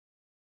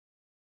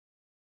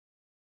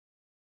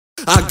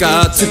I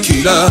got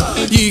tequila,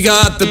 you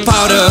got the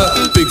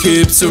powder. Big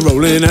hips are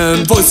rolling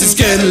and voices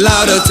getting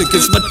louder. Take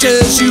as much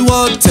as you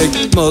want,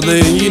 take more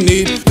than you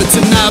need. But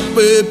tonight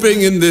we're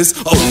bringing this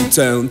old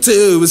town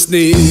to its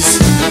knees.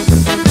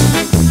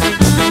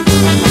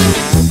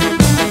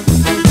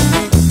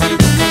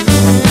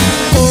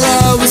 4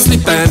 hours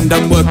sleep and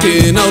I'm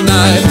working all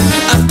night.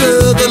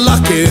 After the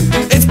lock-in,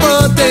 it's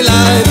broad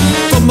daylight.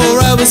 4 more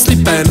hours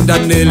sleep and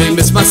I nearly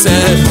missed my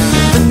set.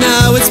 And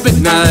now it's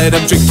midnight,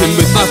 I'm drinking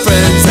with my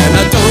friends. And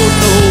I don't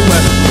know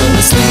where I'm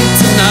gonna sleep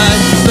tonight,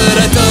 but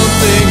I don't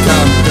think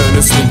I'm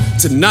gonna sleep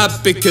tonight,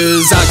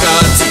 because I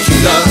got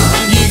tequila,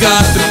 you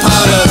got the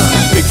powder.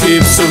 Big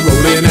hips are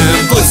rolling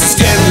and voices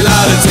getting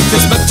louder. Take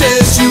as much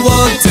as you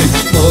want, take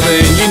more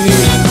than you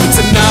need. But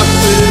tonight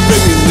we're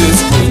bringing this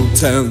whole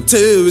town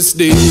to its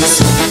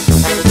knees.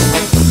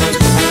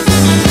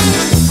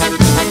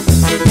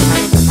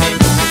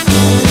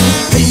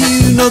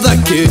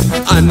 That kid,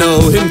 I know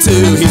him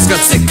too. He's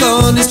got stick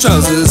on his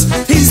trousers,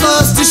 he's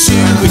lost his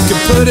shoe. We can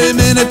put him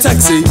in a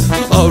taxi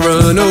or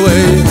run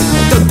away.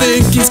 Don't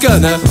think he's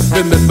gonna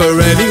remember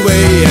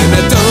anyway. And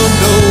I don't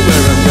know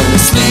where I'm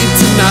gonna sleep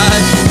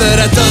tonight, but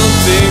I don't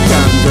think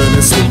I'm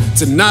gonna sleep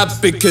tonight,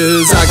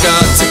 because I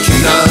got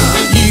tequila,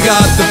 you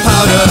got the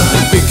powder.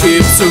 Big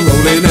hips are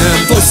rolling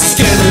and voices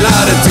getting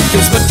louder. Take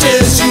as much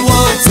as you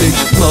want, take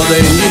more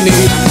than you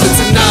need. But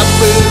tonight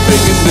we're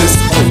bringing this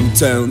whole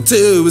town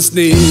to its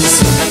knees.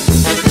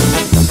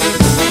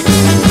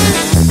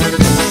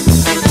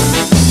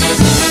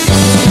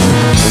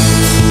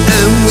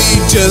 And we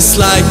just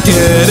like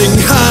getting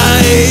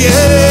high,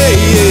 yeah,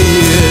 yeah,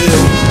 yeah.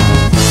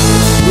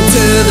 We'll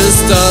tear the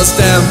stars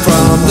down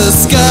from the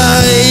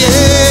sky,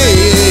 yeah,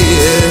 yeah,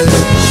 yeah.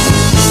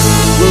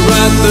 We're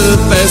at the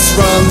best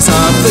runs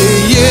of the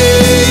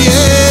year,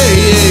 yeah,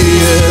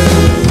 yeah, yeah.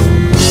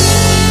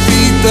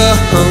 Feed the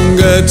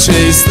hunger,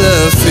 chase the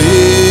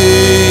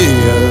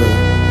fear.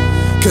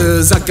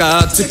 'Cause I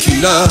got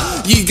tequila,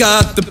 you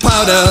got the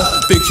powder.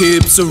 Big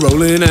hips are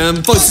rolling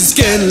and voices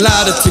getting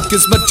louder. Take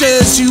as much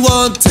as you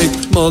want, take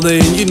more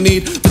than you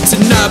need. But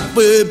tonight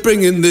we're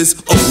bringing this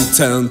old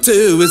town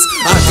to its.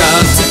 I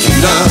got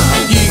tequila,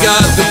 you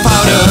got the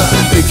powder.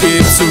 Big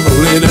hips are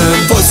rolling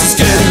and voices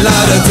getting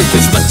louder. Take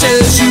as much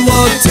as you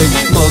want, take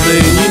more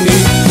than you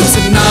need. But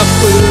tonight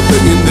we're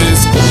bringing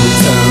this old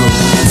town.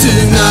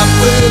 Tonight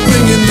we're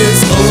bringing this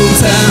old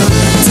town.